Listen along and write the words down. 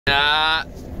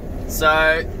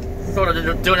So thought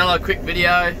I'd do another quick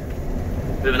video,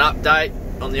 bit of an update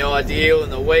on the ideal and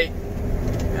the wheat.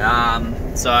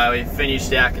 So we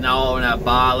finished our canola and our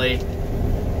barley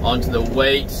onto the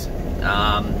wheat,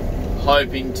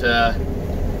 hoping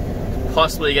to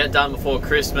possibly get done before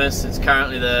Christmas. It's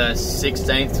currently the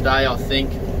 16th today, I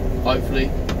think,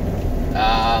 hopefully.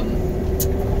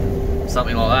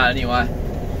 Something like that anyway.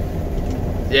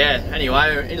 Yeah,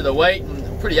 anyway, we're into the wheat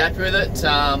and pretty happy with it.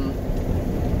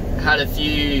 Had a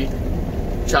few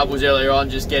troubles earlier on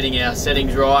just getting our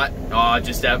settings right.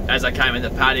 Just as I came in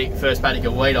the paddock, first paddock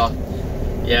of wheat, I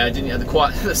didn't have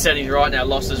quite the settings right, and our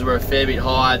losses were a fair bit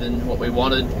higher than what we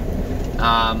wanted.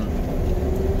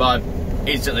 But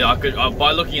instantly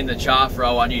by looking in the chaff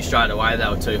row, I knew straight away they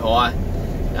were too high.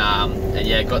 And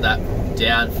yeah, got that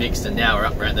down fixed, and now we're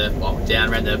up around the,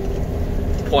 down around the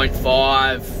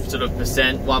 0.5 sort of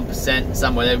percent, 1%,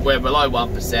 somewhere there. We're below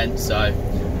 1%, so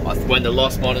when the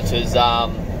loss monitor's up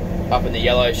in the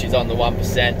yellow, she's on the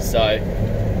 1%, so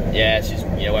yeah, she's,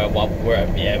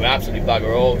 we're absolutely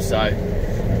bugger all. So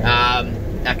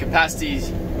our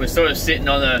capacities, we're sort of sitting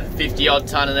on a 50 odd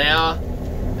tonne an hour.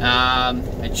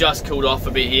 It just cooled off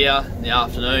a bit here in the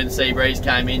afternoon. The sea breeze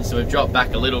came in, so we've dropped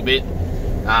back a little bit.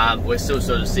 We're still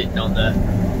sort of sitting on the,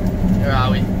 where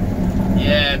are we?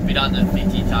 Yeah, a bit under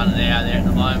 50 tonne an hour there at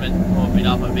the moment, or a bit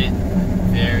up a bit.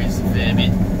 Varies a fair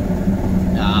bit.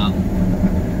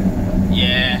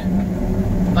 Yeah,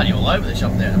 bloody all over the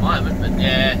shop there at the moment, but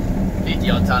yeah, 50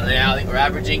 odd tonne an hour I think we're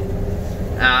averaging.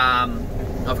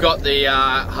 I've got the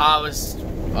Harvest,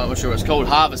 I'm not sure what it's called,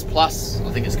 Harvest Plus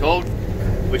I think it's called,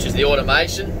 which is the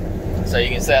automation. So you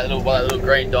can see that little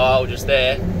green dial just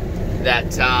there,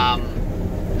 that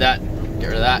get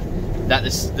rid of that,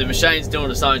 the machine's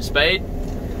doing its own speed.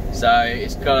 So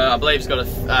it's got, I believe it's got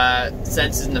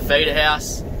sensors in the feeder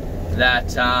house that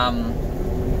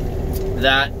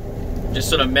just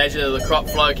sort of measure the crop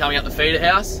flow coming up the feeder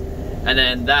house, and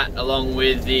then that along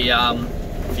with the a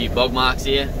few bog marks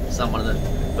here, one of the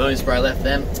boom spray left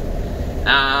them.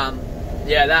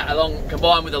 Yeah, that along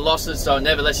combined with the losses, so it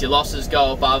never lets your losses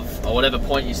go above or whatever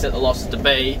point you set the losses to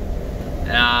be.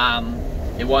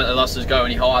 It won't let the losses go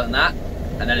any higher than that,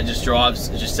 and then it just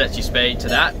sets your speed to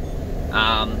that.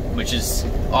 Which is,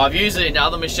 I've used it in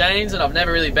other machines, and I've had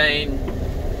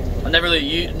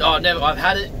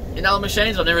it in other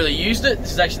machines, I've never really used it.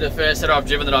 This is actually the first set I've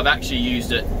driven that I've actually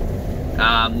used it.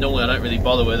 Normally I don't really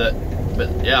bother with it, but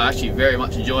yeah, I'm actually very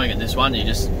much enjoying it. This one,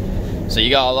 so you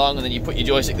go along and then you put your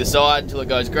joystick to the side until it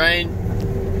goes green,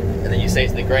 and then you see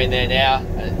it's in the green there now,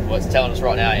 and what's telling us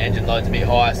right now, our engine load's a bit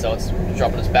high, so it's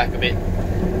dropping us back a bit.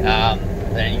 And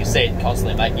then you can see it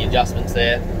constantly making adjustments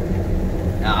there.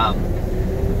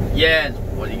 Yeah,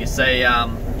 what you can see,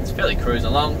 it's fairly cruising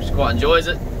along, just quite enjoys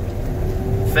it.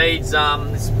 Feeds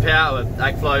this power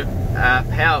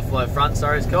flow front,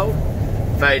 sorry, it's called.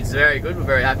 Feeds very good, we're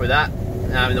very happy with that.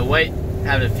 In the wheat,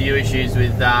 having a few issues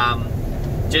with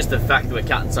just the fact that we're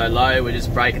cutting so low. We're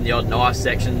just breaking the odd knife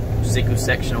section, sickle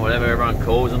section, or whatever everyone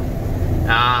calls them.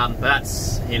 But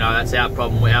that's, that's our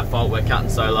problem, our fault, we're cutting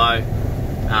so low.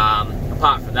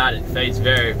 Apart from that, it feeds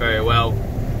very, very well.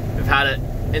 We've had it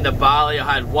in the barley.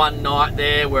 I had one night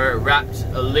there where it wrapped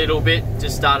a little bit,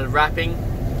 just started wrapping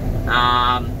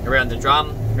around the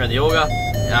drum, around the auger,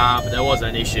 but there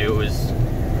wasn't an issue. It was,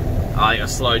 I think I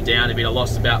slowed down a bit. I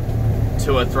lost about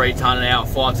 2 or 3 tonne an hour,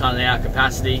 5 tonne an hour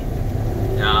capacity,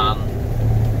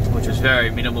 which was very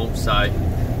minimal. So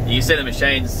you can see the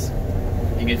machines,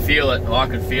 you can feel it, or I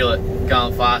could feel it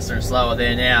going faster and slower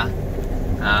there now,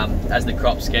 as the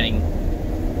crop's getting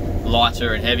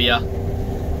lighter and heavier.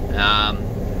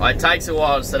 It takes a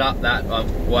while to set up that,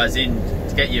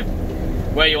 to get you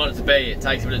where you want it to be. It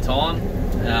takes a bit of time,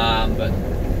 but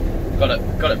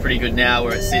got it pretty good now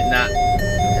where it's sitting at.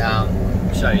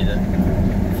 Show you the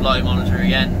flow monitor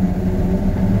again.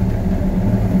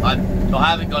 I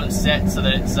haven't got it set so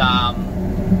that it's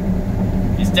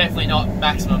definitely not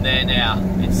maximum there now.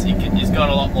 It's got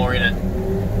a lot more in it.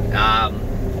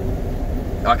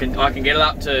 I can get it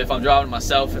up to, if I'm driving it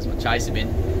myself, that's my chaser bin.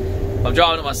 If I'm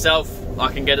driving it myself,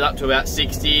 I can get it up to about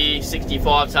 60,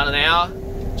 65 tonne an hour.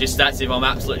 Just that's if I'm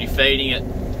absolutely feeding it.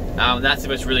 That's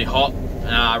if it's really hot.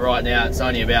 Right now it's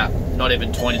only about not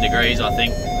even 20 degrees, I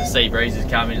think. The sea breeze is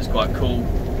coming, it's quite cool.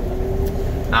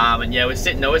 And yeah, we're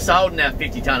holding our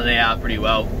 50 tonne an hour pretty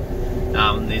well.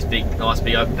 These nice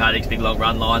big open paddocks, big long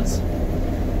run lines.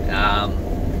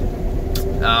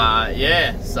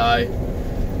 Yeah, so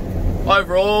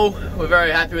overall we're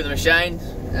very happy with the machine.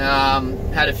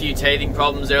 Had a few teething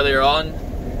problems earlier on.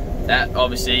 That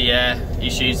obviously,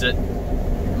 issues that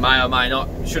may or may not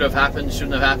shouldn't have happened,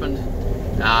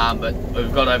 but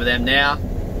we've got over them now.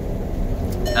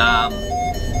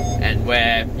 And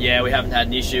where, yeah, we haven't had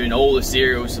an issue in all the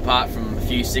cereals apart from a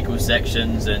few sickle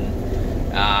sections, and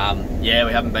yeah,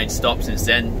 we haven't been stopped since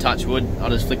then. Touch wood. I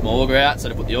just flick my auger out. So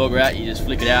to put the auger out, you just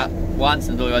flick it out once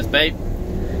and the door goes beep,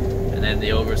 and then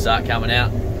the auger will start coming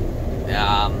out.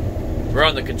 We're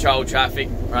on the controlled traffic,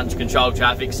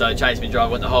 so Chase Me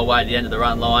Driver went the whole way to the end of the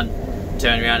run line,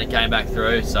 turned around and came back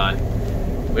through. So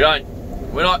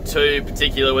we're not too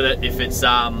particular with it. If it's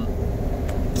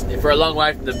if we're a long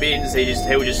way from the bins,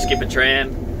 he'll just skip a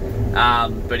tram.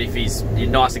 But if you're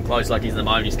nice and close like he's at the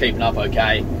moment, he's keeping up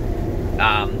okay. He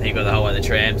got the whole way of the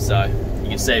tram. So you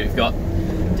can see we've got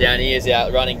down here's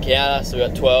our running counter. So we've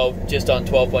got 12, just on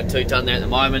 12.2 tonne there at the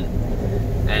moment,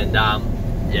 and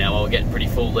yeah, well, we're getting pretty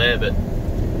full there. But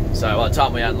so by the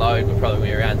time we unload, we'll probably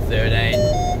be around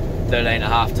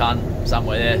 13.5 tonne,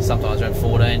 somewhere there. Sometimes around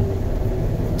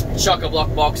 14. Shocker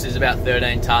block box is about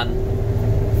 13 tonne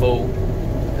full.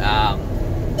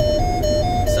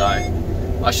 So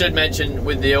I should mention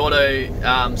with the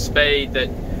auto speed that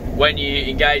when you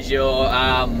engage your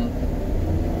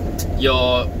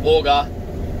auger,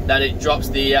 that it drops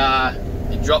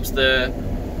the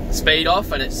speed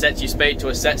off and it sets your speed to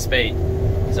a set speed.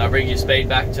 So it brings your speed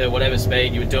back to whatever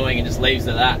speed you were doing and just leaves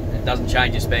it at that. It doesn't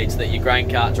change your speed so that your grain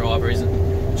cart driver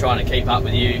isn't trying to keep up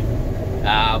with you,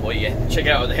 or you check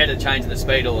out with the header changing the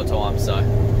speed all the time. So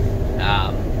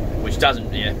which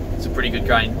doesn't, yeah, it's a pretty good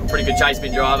Chase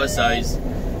bin driver, so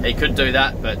he could do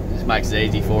that, but it makes it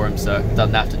easy for him, so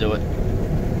doesn't have to do it.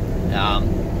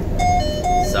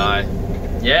 So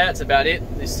yeah, that's about it.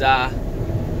 This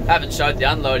haven't showed the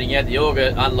unloading yet. The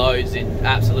auger unloads in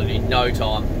absolutely no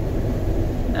time.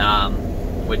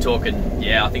 We're talking,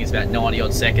 yeah, I think it's about 90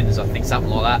 odd seconds, I think,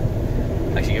 something like that.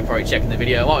 Actually, you can probably check in the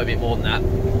video, it might be a bit more than that.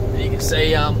 And you can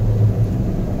see it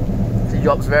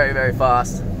drops very, very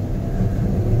fast.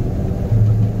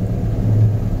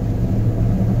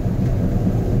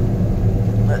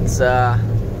 That's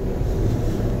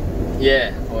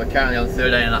yeah, well, we're currently on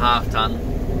 13.5 tonne.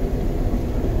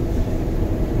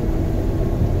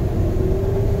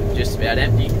 Just about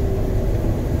empty.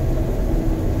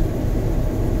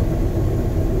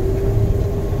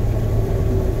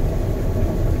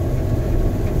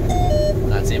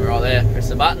 That's him right there. Press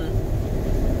the button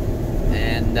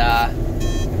and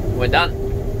we're done.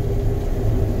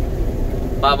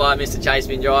 Bye bye, Mr. Chase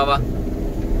Bin Driver.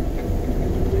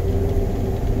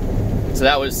 So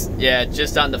that was, yeah,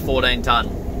 just under 14 tonne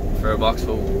for a box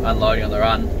full unloading on the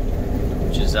run,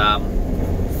 which is a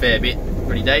fair bit,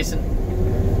 pretty decent.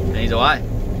 And he's away.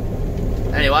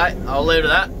 Anyway, I'll leave it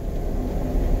at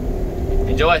that.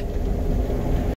 Enjoy.